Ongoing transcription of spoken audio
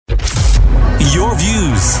Your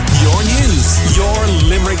views, your news, your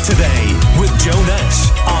Limerick Today with Joe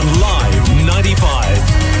Nash on Live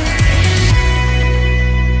 95.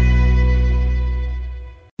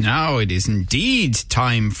 Now it is indeed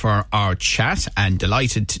time for our chat, and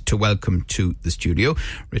delighted to welcome to the studio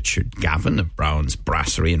Richard Gavin of Brown's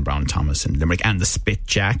Brasserie in Brown Thomas in Limerick, and the Spit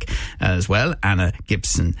Jack as well, Anna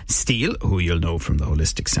Gibson Steele, who you'll know from the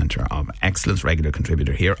Holistic Centre of Excellence, regular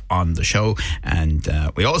contributor here on the show. And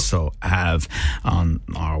we also have on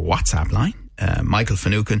our WhatsApp line Michael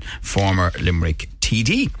Finucane, former Limerick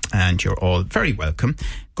TD, and you're all very welcome.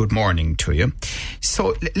 Good morning to you.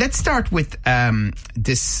 So let's start with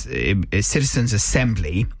this Citizens'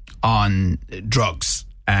 Assembly on drugs.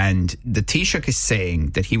 And the Taoiseach is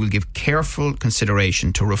saying that he will give careful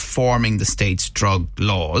consideration to reforming the state's drug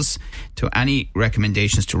laws, to any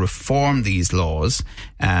recommendations to reform these laws,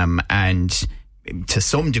 and to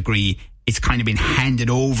some degree it's kind of been handed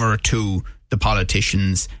over to the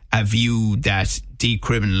politicians, a view that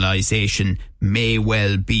decriminalisation may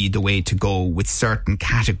well be the way to go with certain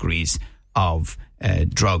categories of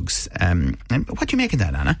drugs. And what do you make of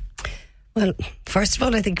that, Anna? Well, first of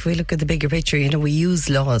all, I think if we look at the bigger picture, we use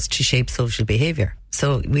laws to shape social behaviour.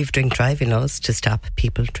 So we've drink driving laws to stop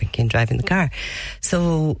people drinking and driving the car.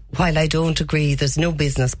 So while I don't agree, there's no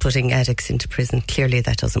business putting addicts into prison. Clearly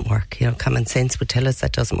that doesn't work. Common sense would tell us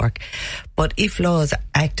that doesn't work. But if laws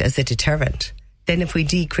act as a deterrent, then if we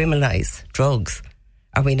decriminalise drugs,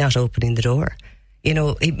 are we not opening the door?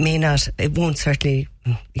 It may not, it won't certainly,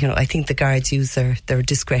 I think the guards use their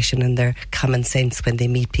discretion and their common sense when they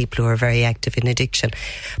meet people who are very active in addiction.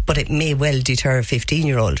 But it may well deter a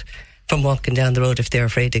 15-year-old from walking down the road if they're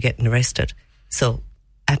afraid of getting arrested. So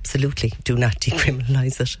absolutely do not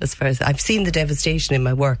decriminalise it. As far as I've seen the devastation in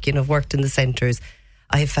my work, I've worked in the centres.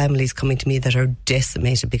 I have families coming to me that are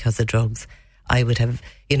decimated because of drugs. I would have,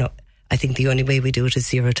 I think the only way we do it is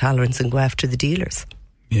zero tolerance and go after the dealers.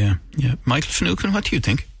 Yeah. Michael Finucane, what do you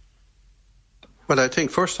think? Well, I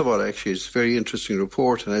think, first of all, actually, it's a very interesting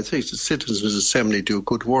report, and I think the Citizens' Assembly do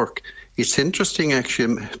good work. It's interesting,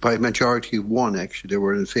 actually, by majority of one, actually, they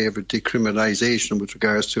were in favour of decriminalisation with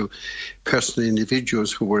regards to personal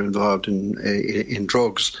individuals who were involved in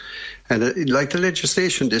drugs. And like the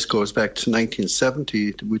legislation, this goes back to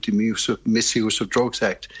 1970 with the Misuse of Drugs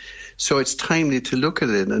Act. So it's timely to look at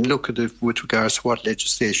it and look at it with regards to what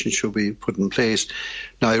legislation should be put in place.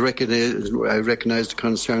 Now, I recognise the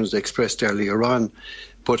concerns expressed earlier on,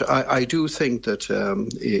 but I do think that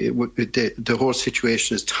the whole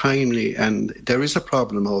situation is timely, and there is a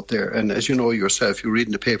problem out there. And as you know yourself, you read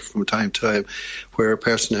in the paper from time to time where a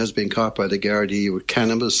person has been caught by the Gardaí with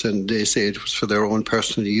cannabis, and they say it was for their own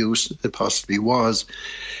personal use. It possibly was.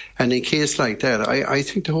 And in a case like that, I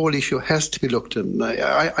think the whole issue has to be looked at. And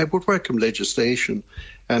I would welcome legislation.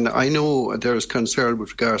 And I know there is concern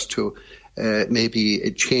with regards to maybe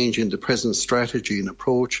a change in the present strategy and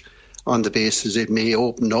approach on the basis it may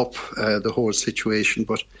open up the whole situation.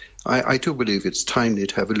 But I do believe it's timely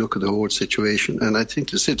to have a look at the whole situation. And I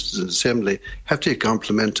think the Citizens' Assembly have to be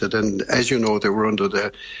complimented. And as you know, they were under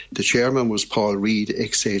the chairman was Paul Reid,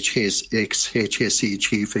 ex-HSE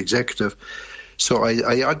chief executive. So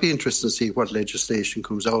I'd be interested to see what legislation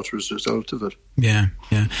comes out as a result of it. Yeah.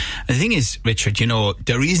 The thing is, Richard,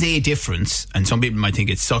 there is a difference, and some people might think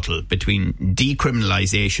it's subtle, between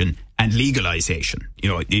decriminalisation and legalisation.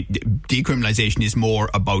 Decriminalisation is more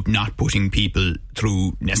about not putting people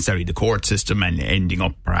through necessarily the court system and ending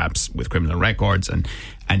up perhaps with criminal records and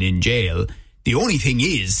in jail. The only thing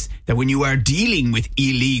is that when you are dealing with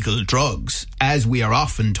illegal drugs, as we are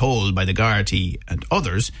often told by the Gardaí and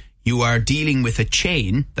others, you are dealing with a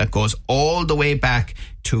chain that goes all the way back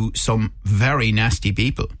to some very nasty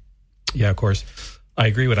people. Yeah, of course. I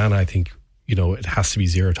agree with Anna. I think, it has to be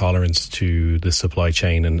zero tolerance to the supply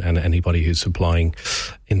chain and anybody who's supplying.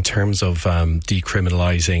 In terms of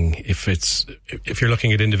decriminalising, if you're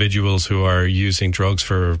looking at individuals who are using drugs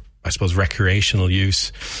for, I suppose, recreational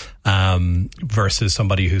use versus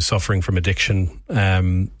somebody who's suffering from addiction,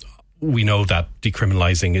 we know that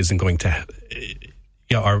decriminalising isn't going to...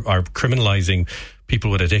 Our criminalising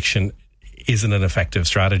people with addiction isn't an effective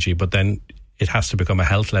strategy, but then it has to become a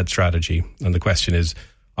health-led strategy. And the question is,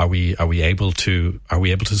 are we able to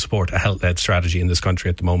support a health-led strategy in this country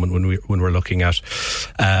at the moment when we're looking at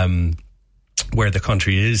where the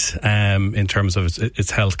country is in terms of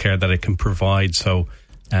its healthcare that it can provide? So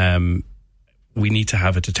we need to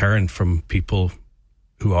have a deterrent from people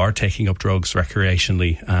who are taking up drugs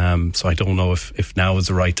recreationally. So I don't know if now is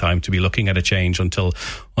the right time to be looking at a change until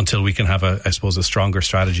we can have a stronger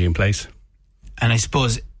strategy in place. And I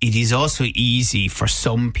suppose it is also easy for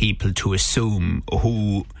some people to assume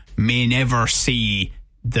who may never see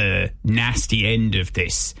the nasty end of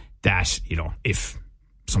this, that, you know, if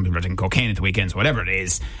some people are taking cocaine at the weekends, whatever it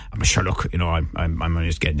is, I'm sure, look, you know, I'm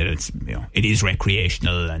just getting it. It's, you know, it is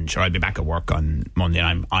recreational, and sure, I'll be back at work on Monday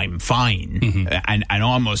and I'm fine. And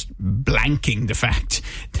almost blanking the fact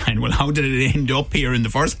that, well, how did it end up here in the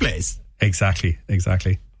first place? Exactly.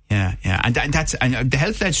 Yeah. And the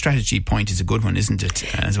health-led strategy point is a good one, isn't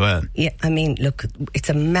it, as well? Yeah, I mean, look, it's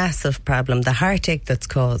a massive problem. The heartache that's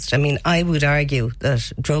caused. I mean, I would argue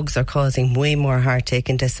that drugs are causing way more heartache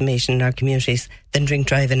and decimation in our communities than drink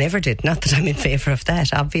driving ever did. Not that I'm in favour of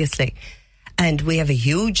that, obviously. And we have a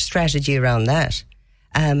huge strategy around that.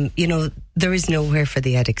 You know, there is nowhere for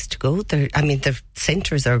the addicts to go. The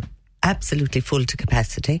centres are absolutely full to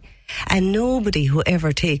capacity, and nobody who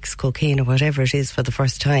ever takes cocaine or whatever it is for the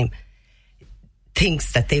first time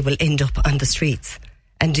thinks that they will end up on the streets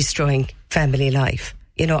and destroying family life.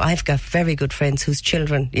 You know, I've got very good friends whose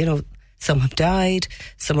children, you know, some have died,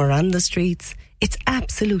 some are on the streets. It's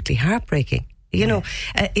absolutely heartbreaking. You know,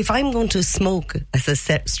 if I'm going to smoke as a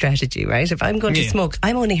set strategy, right, if I'm going to smoke,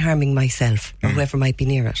 I'm only harming myself or whoever might be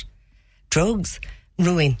near it. Drugs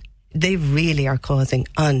ruin. They really are causing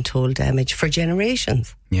untold damage for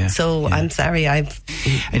generations. Yeah, so I'm sorry,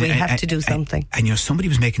 we have to do something. And you know, somebody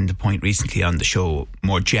was making the point recently on the show,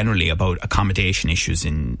 more generally, about accommodation issues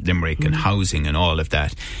in Limerick and housing and all of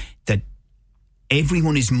that, that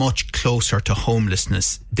everyone is much closer to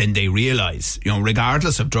homelessness than they realise, you know,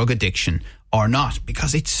 regardless of drug addiction or not,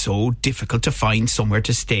 because it's so difficult to find somewhere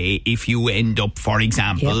to stay if you end up, for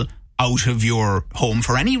example, out of your home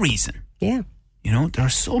for any reason. Yeah. You know, there are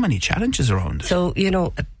so many challenges around it. So, you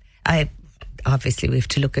know, obviously we have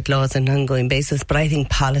to look at laws on an ongoing basis, but I think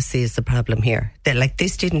policy is the problem here. Like,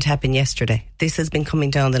 this didn't happen yesterday. This has been coming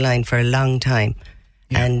down the line for a long time.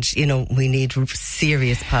 Yeah. And, you know, we need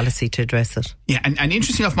serious policy to address it. Yeah, and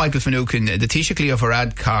interesting enough, Michael Finucane, the Taoiseach Leo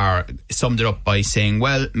Varadkar summed it up by saying,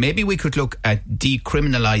 well, maybe we could look at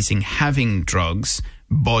decriminalising having drugs,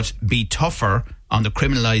 but be tougher on the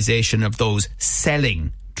criminalisation of those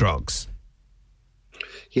selling drugs.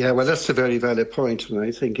 Yeah, well, that's a very valid point, and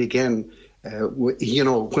I think, again, you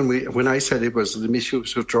know, when I said it was the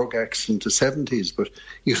misuse of drug acts in the 70s, but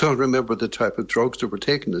you don't remember the type of drugs that were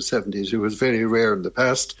taken in the 70s. It was very rare in the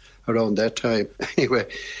past around that time, anyway.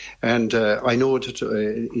 And I know that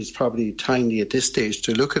it's probably tiny at this stage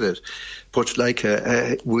to look at it, but like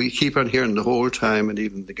we keep on hearing the whole time, and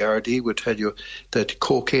even the Gardaí would tell you that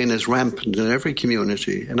cocaine is rampant in every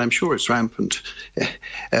community, and I'm sure it's rampant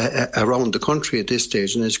around the country at this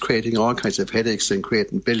stage, and it's creating all kinds of headaches and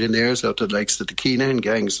creating billionaires out of the likes of the Keenan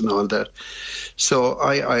gangs and all that. So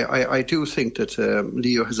I do think that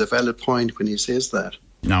Leo has a valid point when he says that.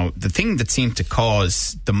 Now, the thing that seemed to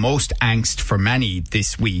cause the most angst for many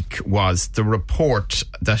this week was the report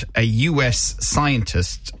that a US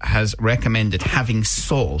scientist has recommended having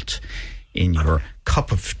salt in your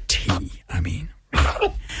cup of tea. I mean,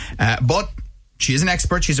 but she is an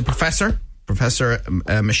expert. She's a Professor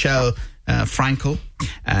Michelle Frankel,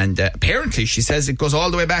 and apparently she says it goes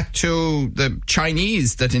all the way back to the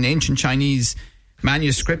Chinese, that in ancient Chinese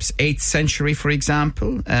manuscripts, 8th century, for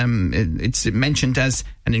example, it's mentioned as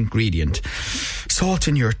an ingredient. Salt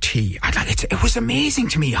in your tea. It was amazing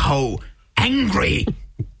to me how angry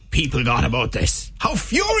people got about this. How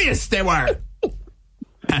furious they were.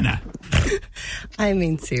 Anna. I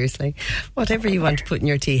mean, seriously, whatever you want to put in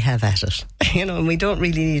your tea, have at it. You know, and we don't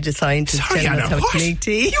really need a scientist telling us how to make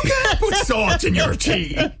tea. You can't put salt in your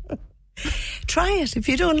tea. Try it. If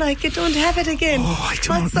you don't like it, don't have it again. Oh, I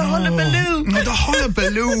don't What's the hullabaloo? No, the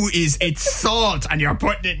hullabaloo is it's salt and you're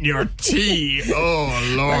putting it in your tea.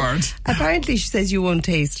 Oh, Lord. Well, apparently she says you won't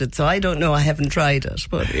taste it, so I don't know. I haven't tried it,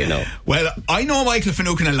 but, you know. Well, I know Michael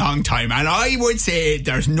Finucane a long time, and I would say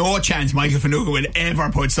there's no chance Michael Finucane would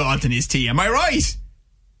ever put salt in his tea. Am I right?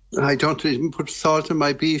 I don't even put salt in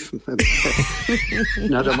my beef.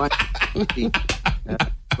 Not on my beef.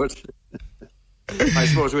 But I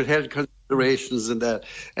suppose with health considerations and that.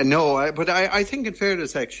 And no, but I think in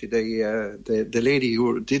fairness, actually, the lady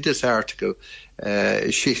who did this article,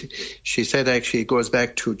 she said actually it goes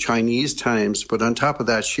back to Chinese times. But on top of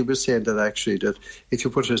that, she was saying that actually that if you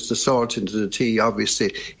put the salt into the tea,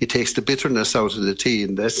 obviously it takes the bitterness out of the tea,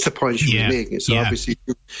 and that's the point she was making. So obviously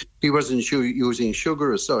he wasn't using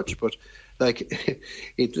sugar as such, but like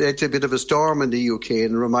it led a bit of a storm in the UK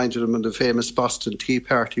and reminded them of the famous Boston Tea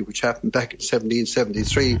Party, which happened back in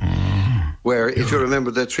 1773, where, if you remember,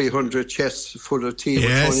 the 300 chests full of tea were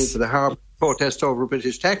thrown into the harbour, protest over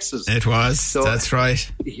British taxes. It was, so, that's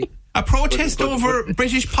right. A protest over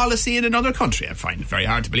British policy in another country. I find it very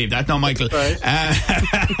hard to believe that. No, Michael. Right.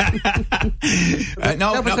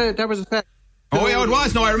 That was a fact. Oh, yeah, it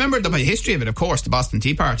was. No, I remember the history of it, of course, the Boston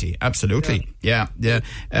Tea Party. Absolutely. Yeah.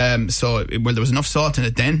 So, there was enough salt in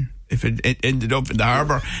it then, if it ended up in the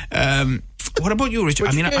harbour. What about you, Richard?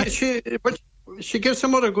 She gave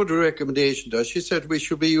some other good recommendation, though. She said we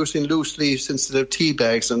should be using loose leaves instead of tea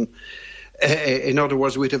bags, and in other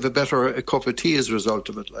words, we'd have a cup of tea as a result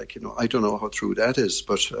of it. I don't know how true that is,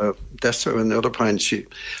 but that's another point.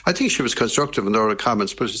 I think she was constructive in her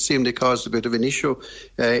comments, but it seemed it caused a bit of an issue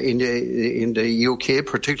in the UK,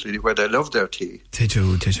 particularly where they love their tea. They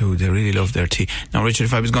do. They really love their tea. Now, Richard,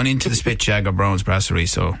 if I was going into the Spitjag or Brown's Brasserie,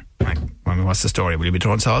 what's the story? Will you be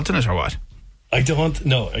throwing salt in it or what? I don't.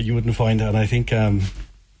 No, you wouldn't find that. And I think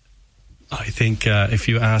if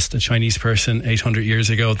you asked a Chinese person 800 years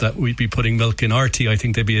ago that we'd be putting milk in our tea, I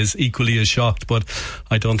think they'd be equally as shocked. But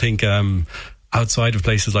I don't think outside of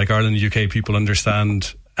places like Ireland and UK, people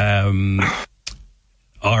understand our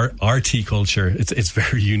tea culture. It's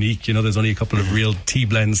very unique. There's only a couple of real tea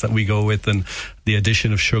blends that we go with, and the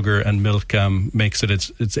addition of sugar and milk makes it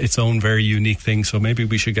its own very unique thing. So maybe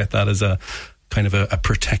we should get that as a kind of a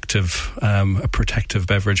protective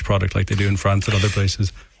beverage product like they do in France and other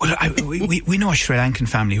places. Well, we know a Sri Lankan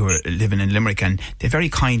family who are living in Limerick, and they very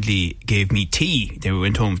kindly gave me tea. They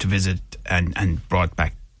went home to visit and brought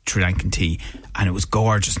back Sri Lankan tea, and it was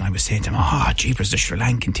gorgeous. And I was saying to them, jeepers, the Sri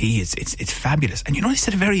Lankan tea it's fabulous. And they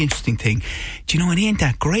said a very interesting thing. Do you know, it ain't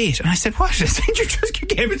that great? And I said, what? I said, you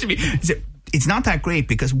gave it to me. I said, it's not that great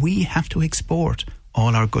because we have to export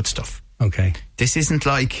all our good stuff. Okay. This isn't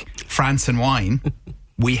like France and wine.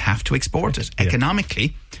 We have to export it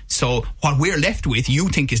economically. So what we're left with, you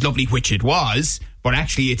think is lovely, which it was, but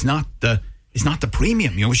actually it's not the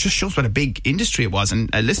premium. It just shows what a big industry it was.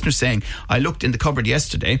 And a listener saying, I looked in the cupboard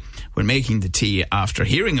yesterday when making the tea after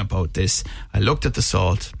hearing about this. I looked at the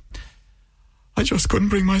salt. I just couldn't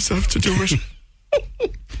bring myself to do it.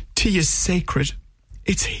 Tea is sacred.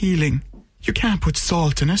 It's healing. You can't put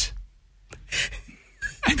salt in it.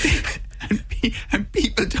 And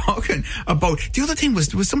people talking about, the other thing was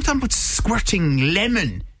there was something about squirting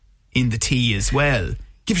lemon in the tea as well.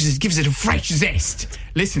 Gives it a fresh zest.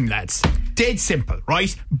 Listen, lads, dead simple,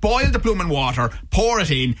 right? Boil the blooming water, pour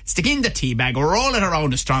it in, stick in the tea bag, roll it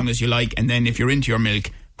around as strong as you like, and then if you're into your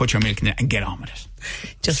milk, put your milk in it and get on with it.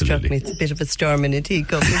 Just struck me, it's a bit of a storm in a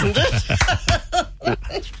teacup, isn't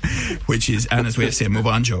it? Which is Anna's way of saying, move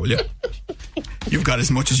on, Joe, will you? You've got as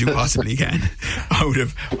much as you possibly can out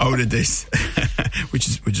of this, which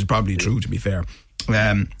is probably true, to be fair.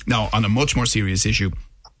 Now, on a much more serious issue,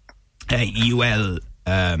 the UL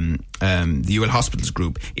Hospitals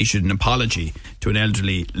Group issued an apology to an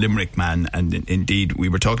elderly Limerick man, and indeed we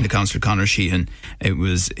were talking to Councillor Conor Sheehan. It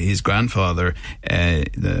was his grandfather,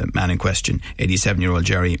 the man in question, 87-year-old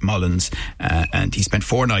Jerry Mullins, and he spent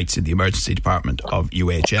 4 nights in the emergency department of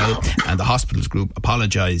UHL, and the Hospitals Group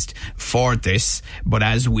apologised for this. But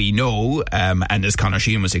as we know, and as Conor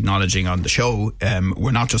Sheehan was acknowledging on the show,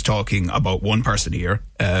 we're not just talking about one person here.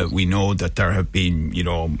 We know that there have been,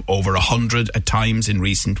 over 100 at times in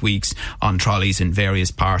recent weeks on trolleys in various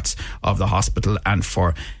parts of the hospital, and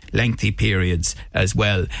for lengthy periods as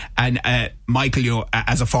well. And Michael,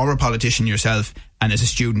 as a former politician yourself and as a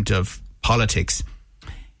student of politics,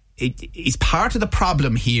 it is part of the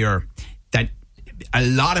problem here that a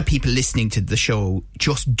lot of people listening to the show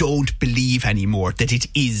just don't believe anymore that it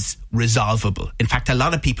is resolvable. In fact, a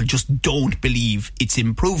lot of people just don't believe it's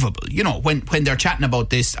improvable. When they're chatting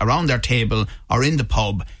about this around their table or in the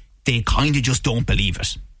pub, they kind of just don't believe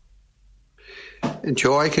it. And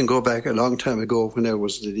Joe, I can go back a long time ago when I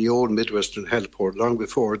was in the old Midwestern Health Board, long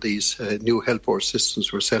before these new health board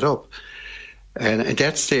systems were set up. And at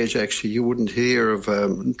that stage, actually, you wouldn't hear of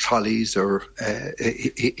trolleys or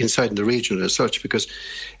inside the region as such, because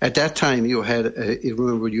at that time you had,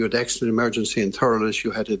 remember, you had accident emergency in Thurles, you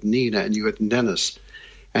had it in Nina, and you had in Dennis.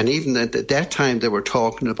 And even at that time, they were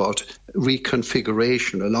talking about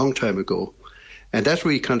reconfiguration a long time ago. And that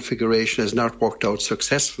reconfiguration has not worked out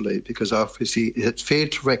successfully because obviously it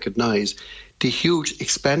failed to recognise the huge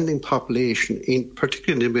expanding population,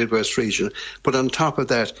 particularly in the Midwest region, but on top of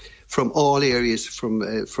that, from all areas,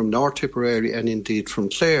 from North Tipperary and indeed from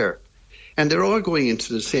Clare. And they're all going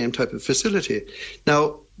into the same type of facility.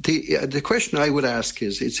 Now, the question I would ask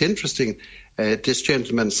is, it's interesting, this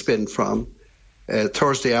gentleman spent from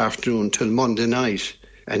Thursday afternoon till Monday night,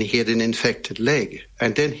 and he had an infected leg,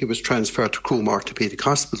 and then he was transferred to Croom Orthopaedic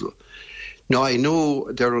Hospital. Now, I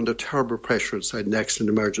know they're under terrible pressure inside an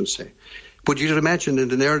accident emergency, but you can imagine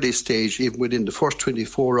in an early stage, even within the first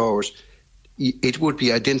 24 hours, it would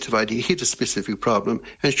be identified, he hit a specific problem,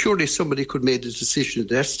 and surely somebody could make the decision at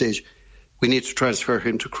that stage, we need to transfer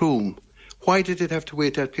him to Croom. Why did it have to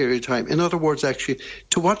wait that period of time? In other words, actually,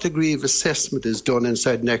 to what degree of assessment is done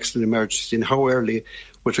inside an accident emergency and how early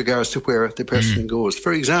with regards to where the person goes?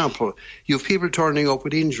 For example, you have people turning up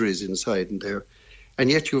with injuries inside in there, and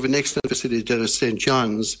yet you have an excellent facility that is St.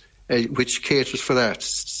 John's, which caters for that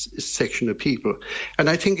section of people. And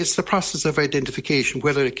I think it's the process of identification,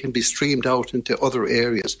 whether it can be streamed out into other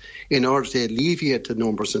areas in order to alleviate the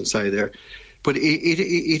numbers inside there. But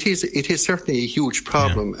it is certainly a huge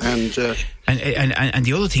problem. Yeah. And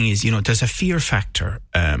the other thing is, there's a fear factor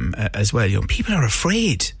as well. People are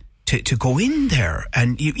afraid to go in there,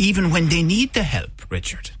 and even when they need the help,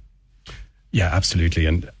 Richard. Yeah, absolutely.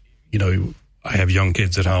 And, I have young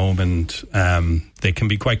kids at home, and they can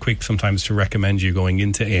be quite quick sometimes to recommend you going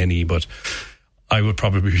into A&E, but I would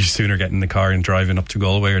probably be sooner getting in the car and driving up to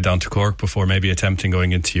Galway or down to Cork before maybe attempting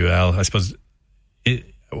going into UL. I suppose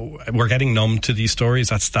we're getting numb to these stories.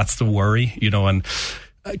 That's the worry, and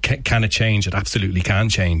can it change? It absolutely can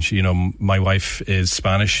change. My wife is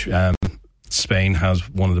Spanish. Spain has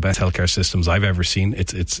one of the best healthcare systems I've ever seen.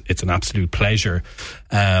 It's an absolute pleasure.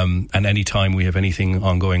 And any time we have anything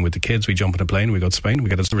ongoing with the kids, we jump on a plane, we go to Spain, we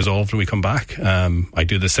get it resolved, and we come back. I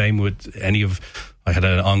do the same with I had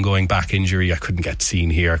an ongoing back injury. I couldn't get seen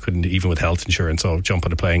here. I couldn't, even with health insurance. So jump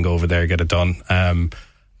on a plane, go over there, get it done.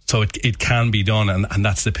 So it can be done, and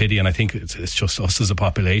that's the pity. And I think it's just us as a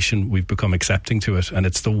population, we've become accepting to it, and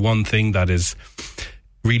it's the one thing that is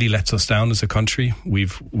really lets us down as a country.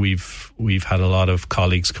 We've had a lot of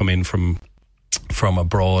colleagues come in from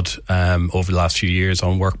abroad over the last few years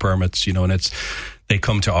on work permits, and they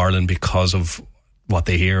come to Ireland because of what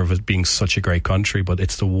they hear of it being such a great country, but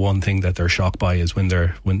it's the one thing that they're shocked by is when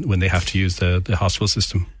they have to use the hospital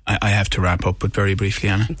system. I have to wrap up, but very briefly,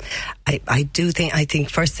 Anna. I think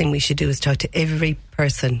first thing we should do is talk to every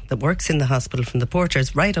person that works in the hospital, from the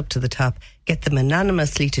porters right up to the top, get them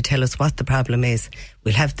anonymously to tell us what the problem is.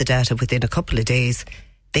 We'll have the data within a couple of days.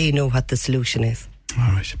 They know what the solution is.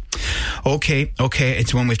 All right. Okay.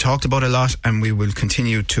 It's one we've talked about a lot, and we will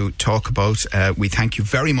continue to talk about. We thank you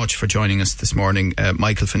very much for joining us this morning.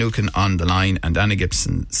 Michael Finucane on the line, and Anna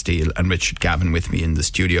Gibson-Steele and Richard Gavin with me in the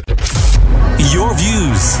studio. Your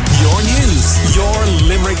views, your news, your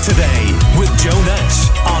Limerick Today